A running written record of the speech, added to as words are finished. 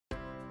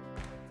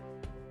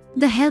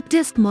The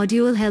Helpdesk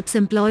module helps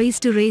employees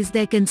to raise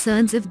their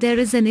concerns if there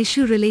is an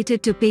issue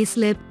related to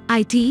payslip,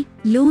 IT,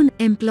 loan,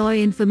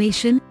 employee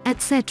information,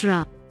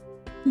 etc.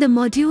 The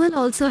module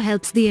also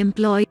helps the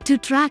employee to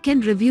track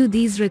and review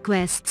these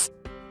requests.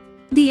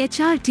 The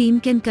HR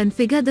team can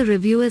configure the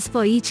reviewers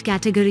for each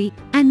category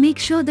and make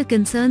sure the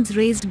concerns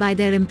raised by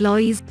their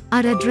employees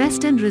are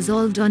addressed and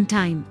resolved on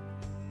time.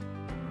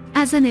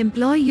 As an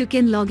employee, you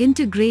can log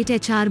into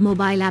greytHR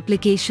mobile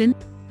application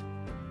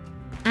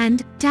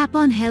and tap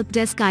on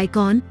Helpdesk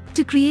icon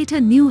to create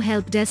a new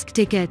Helpdesk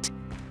ticket.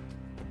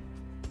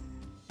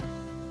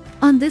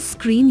 On this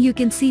screen you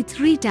can see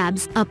 3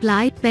 tabs: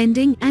 Apply,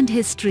 Pending and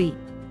History.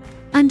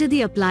 Under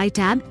the Apply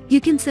tab,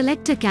 you can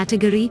select a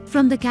category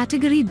from the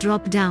category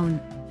drop-down.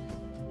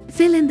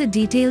 Fill in the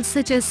details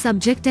such as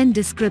subject and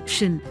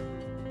description.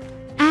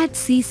 Add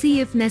CC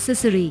if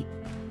necessary.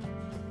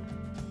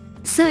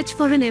 Search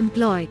for an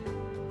employee.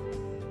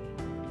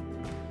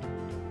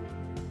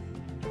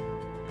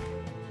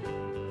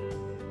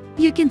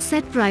 You can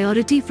set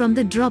priority from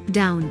the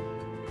drop-down.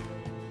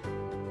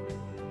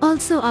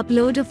 Also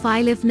upload a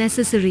file if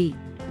necessary.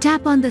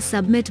 Tap on the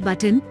Submit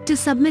button to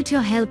submit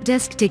your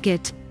Helpdesk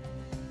ticket.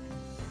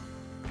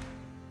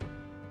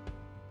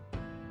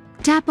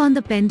 Tap on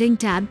the Pending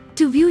tab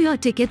to view your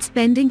tickets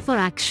pending for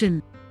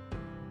action.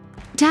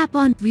 Tap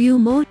on View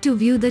More to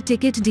view the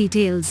ticket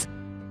details.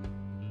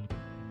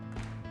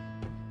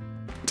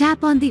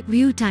 Tap on the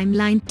View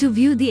Timeline to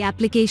view the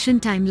application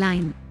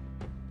timeline.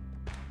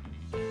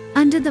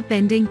 Under the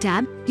Pending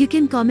tab, you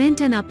can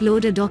comment and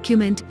upload a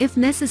document if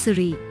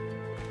necessary.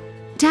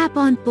 Tap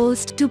on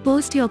Post to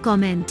post your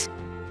comment.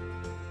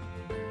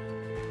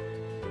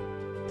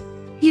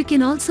 You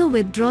can also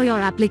withdraw your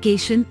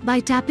application by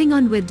tapping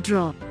on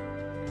Withdraw.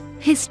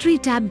 History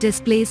tab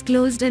displays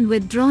closed and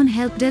withdrawn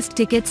Helpdesk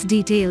tickets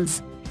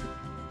details.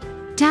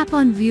 Tap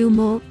on View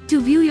More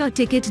to view your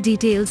ticket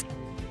details.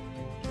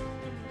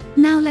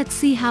 Now let's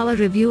see how a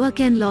reviewer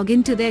can log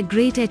into their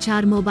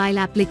greytHR mobile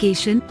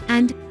application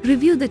and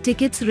review the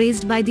tickets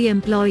raised by the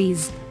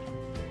employees.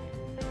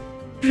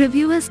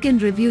 Reviewers can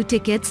review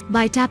tickets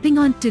by tapping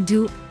on To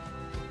Do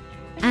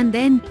and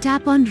then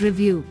tap on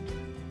Review.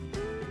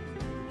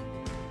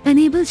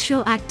 Enable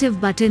Show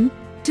Active button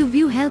to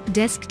view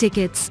Helpdesk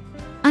tickets.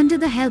 Under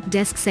the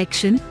Helpdesk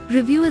section,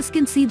 reviewers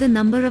can see the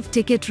number of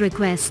ticket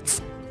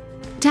requests.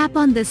 Tap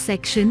on this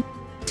section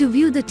to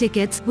view the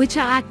tickets which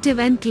are active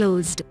and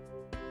closed.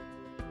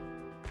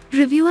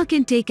 Reviewer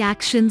can take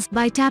actions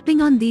by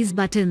tapping on these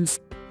buttons.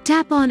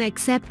 Tap on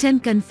Accept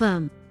and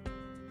Confirm.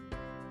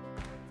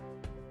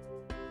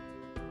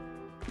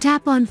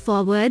 Tap on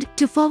Forward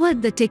to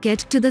forward the ticket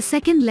to the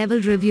second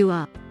level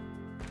reviewer.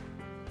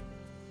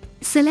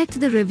 Select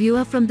the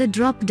reviewer from the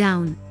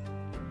drop-down.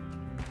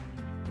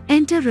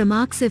 Enter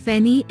remarks if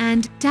any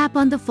and tap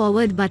on the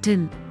Forward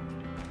button.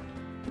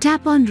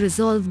 Tap on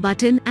Resolve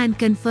button and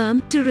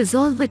confirm to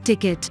resolve a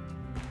ticket.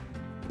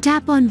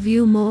 Tap on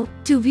View More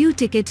to view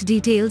ticket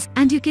details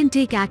and you can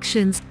take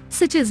actions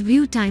such as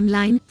view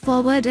timeline,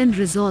 forward and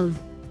resolve.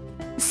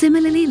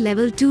 Similarly,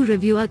 Level 2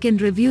 reviewer can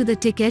review the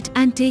ticket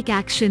and take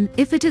action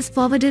if it is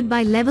forwarded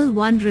by Level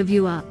 1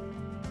 reviewer.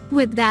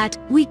 With that,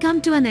 we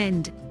come to an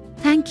end.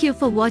 Thank you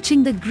for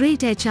watching the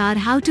greytHR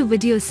How to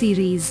video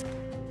series.